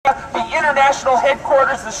international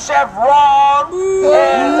headquarters of Chevron,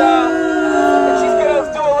 and she's going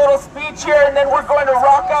to do a little speech here, and then we're going to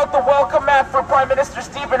rock out the welcome mat for Prime Minister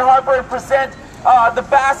Stephen Harper and present the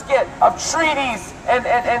basket of treaties and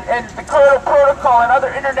the Kyoto Protocol and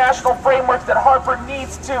other international frameworks that Harper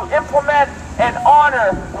needs to implement and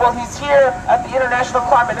honor while he's here at the International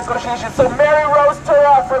Climate Negotiations. So Mary Rose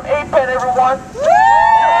Taruc from APEN, everyone.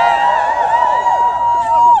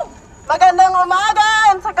 Magandang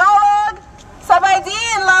umaga in Tagalog, sabay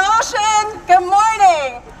din Laotian, good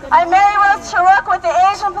morning. I'm Mary Rose Taruc with the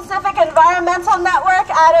Asian Pacific Environmental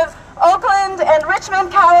Network out of Oakland and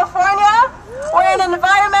Richmond, California. We're an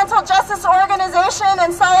environmental justice organization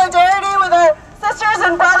in solidarity with our sisters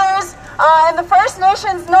and brothers in the First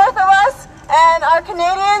Nations north of us and our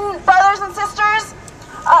Canadian brothers and sisters.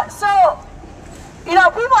 You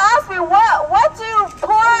know, people ask me, what do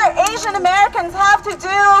poor Asian Americans have to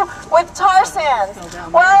do with tar sands?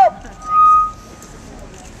 Well,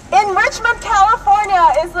 in Richmond,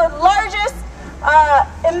 California is the largest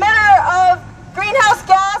emitter of greenhouse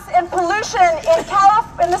gas and pollution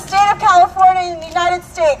in the state of California in the United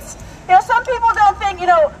States. You know, some people don't think,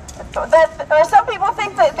 some people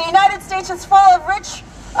think that the United States is full of rich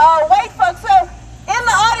white folks. So in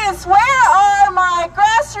the audience, where are my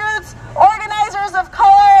grassroots organizers of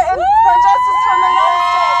color and for justice from the United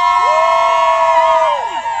States?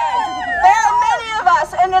 There are many of us,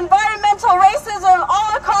 and environmental racism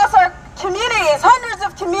all across our communities, hundreds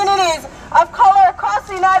of communities of color across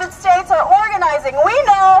the United States are organizing. We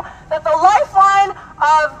know that the lifeline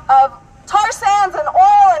of tar sands and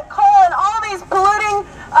oil and coal and all these polluting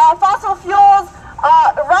fossil fuels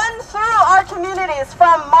run through our communities,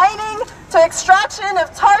 from mining to extraction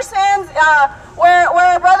of tar sands, where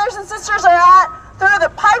our brothers and sisters are at, through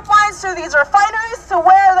the pipelines, through these refineries, to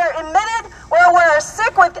where they're emitted, where we're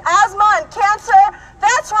sick with asthma and cancer.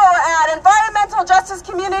 That's where we're at. Environmental justice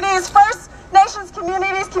communities, First Nations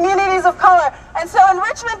communities, communities of color. And so in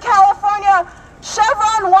Richmond, California,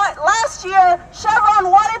 last year,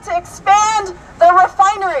 Chevron wanted to expand the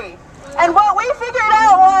refinery. And what we figured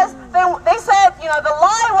out was, they said, you know, the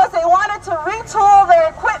lie was they wanted to retool their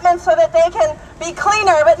equipment so that they can be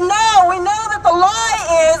cleaner. But no, we know that the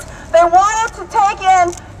lie is they wanted to take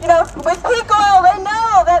in, you know, with peak oil, they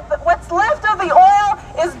know that what's left of the oil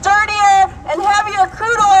is dirtier and heavier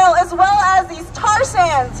crude oil, as well as these tar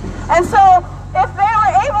sands. And so if they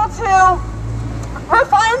were able to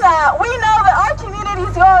refine that, we know that our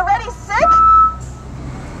communities are already sick,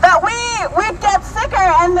 that we'd get sicker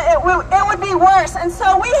and it would be worse. And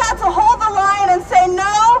so we had to hold the line and say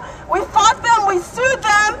no. We fought them, we sued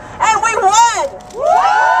them, and we won.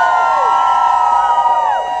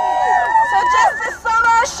 So just this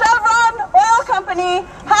summer, Chevron Oil Company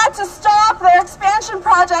had to stop their expansion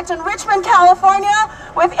project in Richmond, California,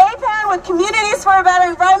 with APEN, with Communities for a Better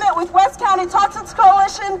Environment, with West County Toxics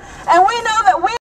Coalition, and we know that